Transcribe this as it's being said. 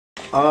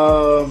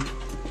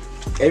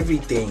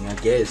Everything, I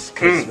guess.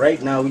 Cause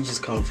right now we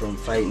just come from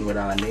fighting with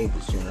our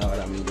neighbors. You know what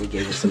I mean? They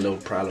gave us a little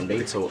problem.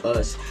 They told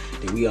us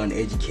that we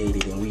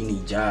uneducated and we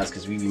need jobs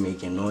because we be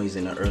making noise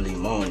in the early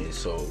morning.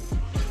 So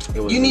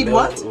it was.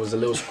 It was a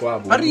little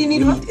squabble. What do you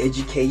need? We need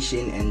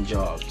education and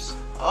jobs.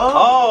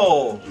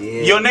 Oh.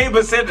 Yeah. Your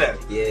neighbor said that.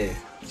 Yeah.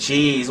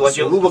 Jeez,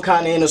 we were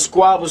kind of in a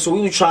squabble, so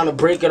we were trying to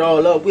break it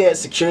all up. We had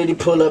security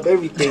pull up,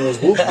 everything was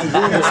whoopie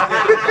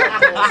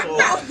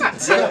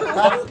so, you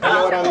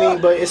know what I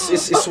mean? But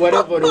it's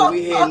whatever that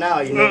we here now,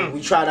 you know. We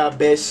tried our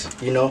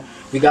best, you know.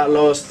 We got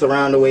lost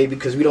around the way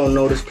because we don't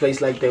know this place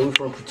like that. We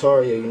from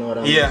Pretoria, you know what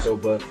I mean? Yeah. So,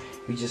 but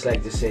we just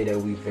like to say that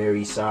we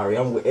very sorry.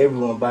 I'm with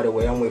everyone, by the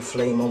way. I'm with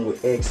Flame, I'm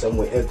with X, I'm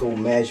with Echo,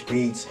 Mash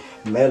Beats,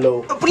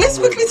 Mellow. But let's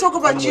quickly talk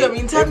about you. I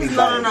mean, time is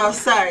not on our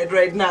side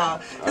right now.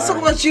 Let's talk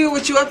about you,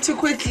 what you're up to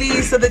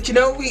quickly, so that, you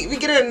know, we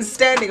get an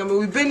understanding. I mean,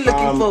 we've been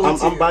looking forward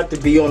to I'm about to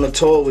be on a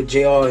tour with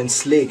JR and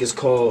Slick. It's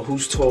called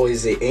Whose Tour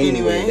Is It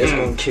Anyway? That's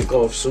going to kick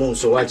off soon,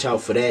 so watch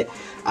out for that.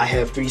 I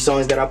have 3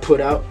 songs that I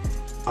put out.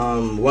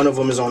 One of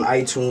them is on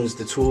iTunes.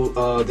 Two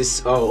of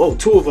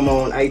them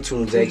are on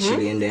iTunes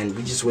actually, and then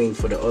we just waiting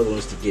for the other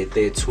ones to get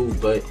there too.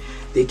 But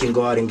they can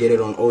go out and get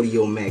it on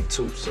Audio Mac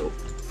too. So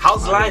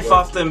how's life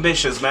after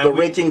Ambitious, man? The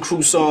Wrecking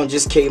Crew song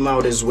just came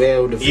out as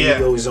well. The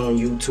video is on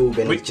YouTube,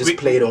 and it just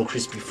played on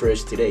Crispy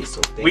Fresh today. So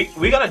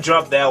we gotta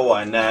drop that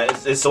one.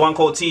 It's the one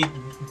called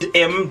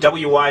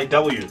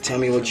TMWYW. Tell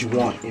me what you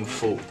want in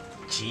full.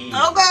 Jeez.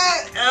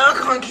 Okay, I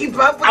can't keep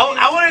up with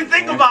I wouldn't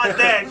think about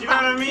that. You know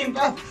what I mean?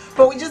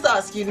 But we just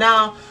ask you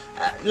now,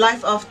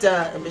 life after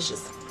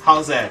Ambitious.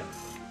 How's that?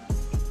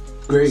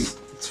 Great.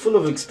 It's full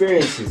of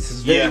experiences.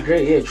 It's very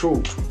great. Yeah,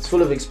 true. It's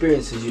full of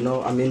experiences, you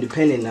know. I'm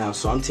independent now,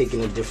 so I'm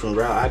taking a different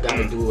route. I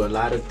gotta do a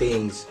lot of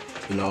things,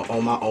 you know,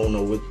 on my own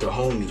or with the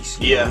homies.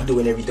 We're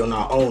doing everything on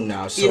our own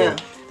now. So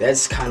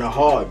that's kind of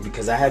hard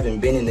because I haven't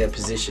been in that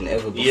position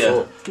ever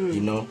before,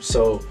 you know.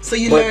 So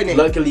you're learning.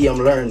 Luckily, I'm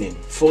learning.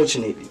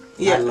 Fortunately.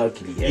 Not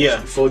luckily,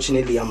 actually.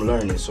 Fortunately, I'm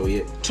learning, so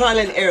Trial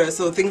and error,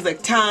 so things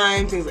like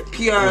time, things like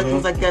PR,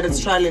 things like that, it's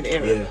trial and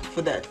error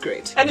for that,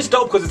 great. And it's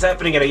dope because it's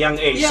happening at a young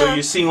age, so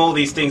you're seeing all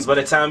these things. By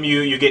the time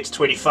you get to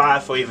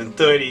 25 or even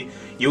 30,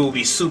 you will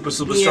be super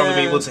strong and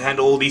be able to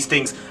handle all these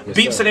things.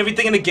 Beeps and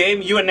everything in the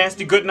game, you and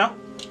Nasty good now?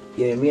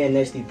 Yeah, me and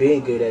Nasty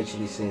been good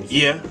actually since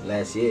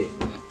last year.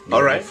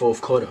 Alright. 4th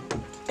quarter.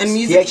 And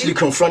he actually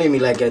confronted me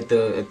like at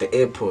the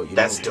airport. You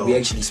that's know? dope. We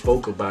actually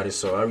spoke about it,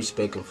 so I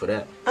respect him for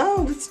that.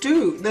 Oh, that's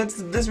true. That's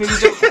really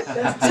dope.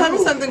 Tell me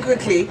something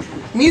quickly.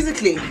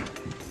 Musically,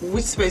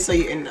 which space are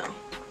you in now?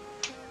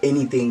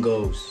 Anything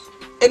goes.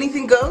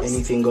 Anything goes?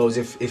 Anything goes.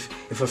 If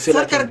I feel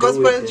like a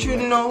gospel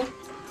tune, no?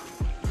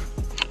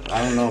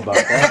 I don't know about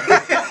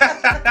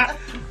that.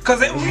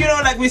 Because, you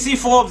know, like we see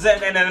Forbes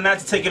and not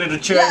taking it to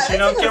church, you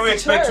know, can we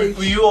expect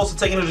you also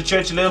taking it to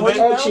church a little bit?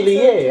 Actually,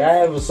 yeah, I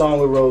have a song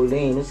with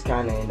Rolene. It's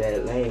kind of in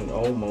that lane,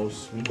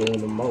 almost. We doing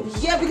the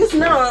most. Yeah, because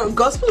now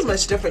gospel is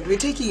much different. We're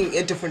taking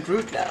a different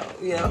route now,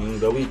 you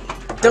know. But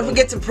don't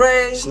forget to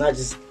pray. It's not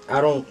just,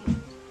 I don't.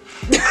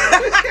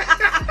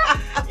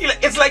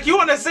 It's like you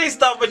want to say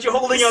stuff, but you're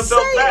holding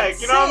yourself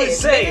back. You know what I'm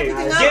saying?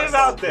 Get it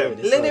out there.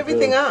 Let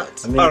everything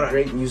out. I'm in a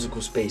great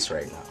musical space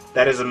right now.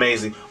 That is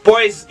amazing.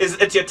 Boys,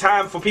 it's your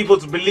time for people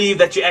to believe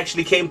that you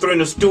actually came through in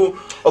the stew.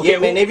 Okay,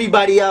 man,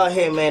 everybody out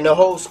here, man, the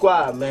whole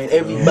squad, man,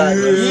 everybody.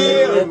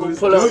 Echo,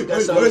 pull up,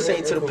 got something to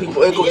say to the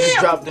people. Echo just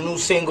dropped the new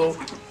single.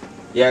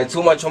 Yeah,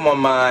 too much on my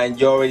mind.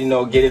 You already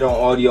know. Get it on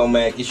Audio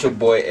Mac. It's your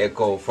boy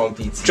Echo from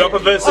PT. Drop a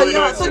verse. Oh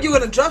yeah, I thought you were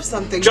gonna drop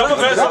something. Drop a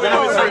verse.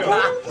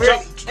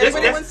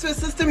 Anybody wants to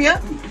assist him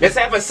yet? Let's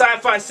have a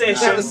sci-fi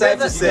session. Let's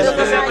have a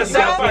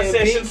sci-fi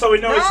session so we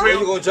know it's real.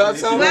 You gonna drop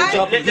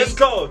something? Let's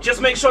go.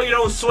 Just make sure you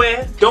don't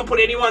swear. Don't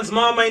put anyone's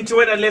mama into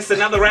it unless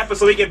another rapper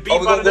so we can beat. Oh,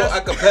 we gonna go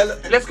acapella?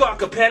 Let's go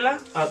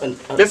acapella.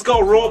 Let's go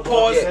raw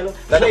pause.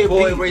 That a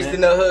boy raised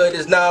in the hood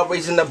is now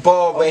raising the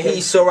bar. When he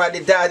so right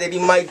to die that he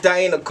might die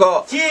in a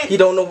car. He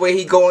don't know where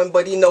he going,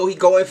 but he know he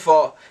going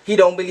far. He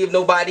don't believe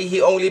nobody,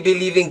 he only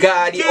believe in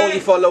God. He only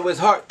follow his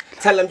heart.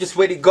 Tell him just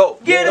where to go.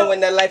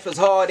 Knowing that life is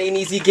hard, ain't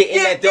easy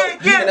getting that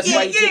dope. And that's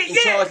why he's taking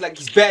charge like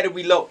he's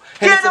battery low.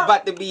 And it's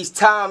about to be his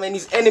time and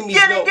his enemies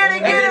know.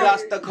 And he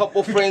lost a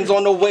couple friends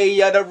on the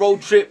way of the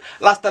road trip.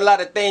 Lost a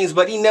lot of things,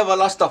 but he never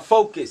lost the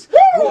focus.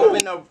 Grew up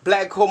in a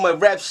black home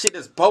and rap shit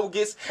is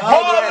bogus.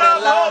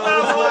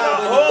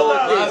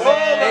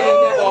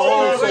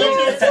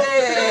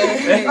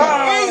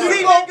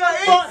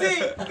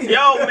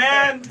 Yo,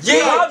 man.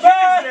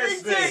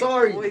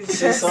 Sorry.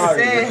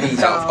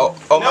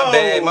 Oh, my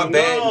bad. My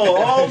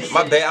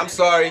bad. I'm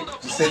sorry.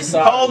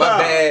 Hold my on.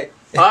 bad.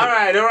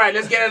 Alright,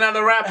 let's get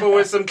another rapper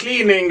with some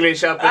clean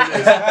English up in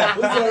this.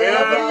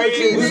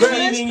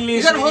 Clean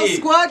English. You got a whole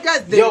squad,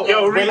 guys.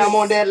 Yo, when I'm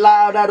on that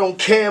loud, I don't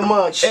care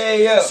much.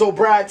 So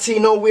Bright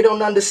Tino, we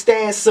don't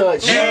understand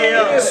such.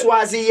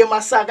 Swazi in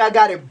my sock, I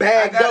got it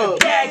bagged up.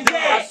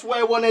 I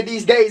swear one of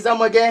these days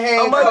I'ma get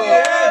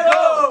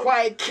handcuffed.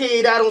 Quiet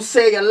kid, I don't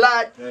say a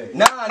lot.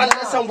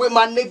 Unless I'm with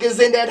my niggas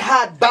in that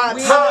hot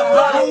box.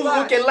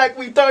 Looking like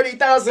we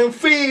 30,000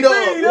 feet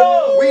up.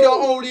 We the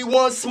only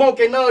one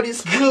smoking all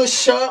this good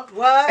shit.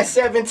 What? At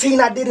 17,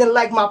 I didn't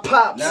like my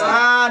pops.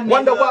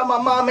 Wonder why my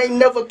mom ain't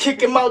never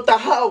kick him out the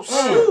house.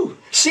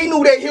 She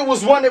knew that he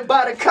was wanted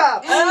by the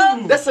cops.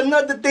 That's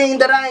another thing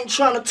that I ain't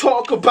trying to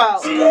talk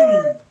about.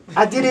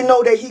 I didn't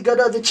know that he got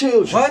other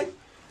children. What?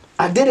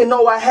 I didn't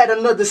know I had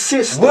another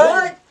sister.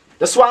 What?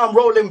 That's why I'm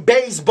rolling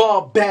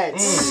baseball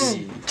bats.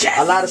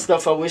 A lot of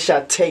stuff I wish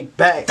I'd take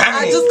back.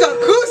 I just got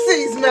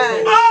goosies,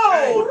 man.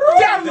 Oh,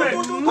 damn it!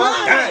 Hold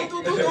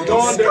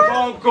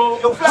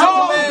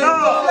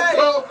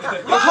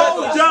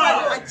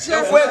up!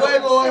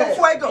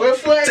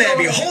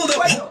 Sabby, hold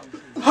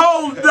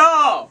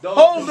up.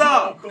 Hold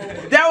up!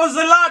 That was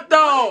a lot,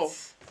 though.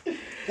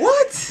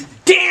 What?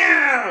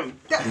 Damn!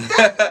 Was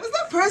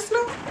that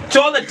personal?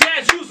 To all the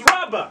dads, use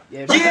rubber.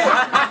 I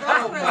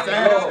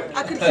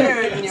could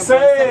hear it in your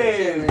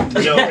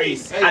voice. Yo,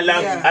 Reece,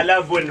 I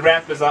love when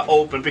rappers are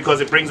open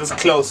because it brings us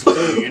closer.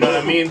 You know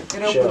what I mean?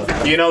 Sure.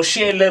 You know,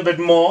 share a little bit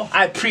more.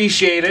 I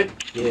appreciate it.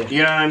 Yeah.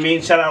 You know what I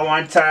mean? Shout out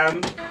one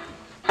time.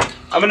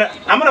 I'm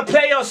gonna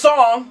play your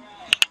song.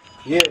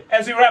 Yeah.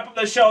 As we wrap up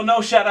the show,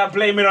 no shout out,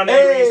 blame it on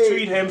A-Reece,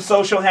 tweet him,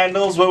 social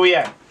handles, where we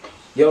at?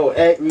 Yo,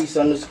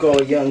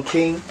 @Reece_Young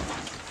King.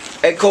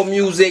 Echo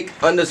Music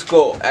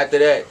 _ after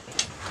that.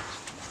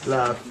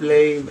 La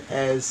Flame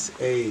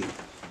SA.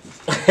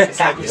 It's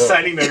like we're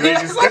signing the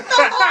register.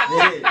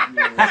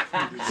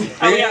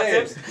 We out,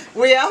 Tips.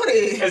 We out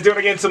here. Let's do it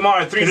again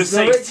tomorrow, 3 to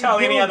 6. Tell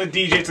any other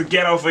DJ to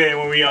get over here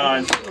when we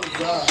on. So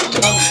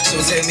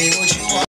tell me what you want.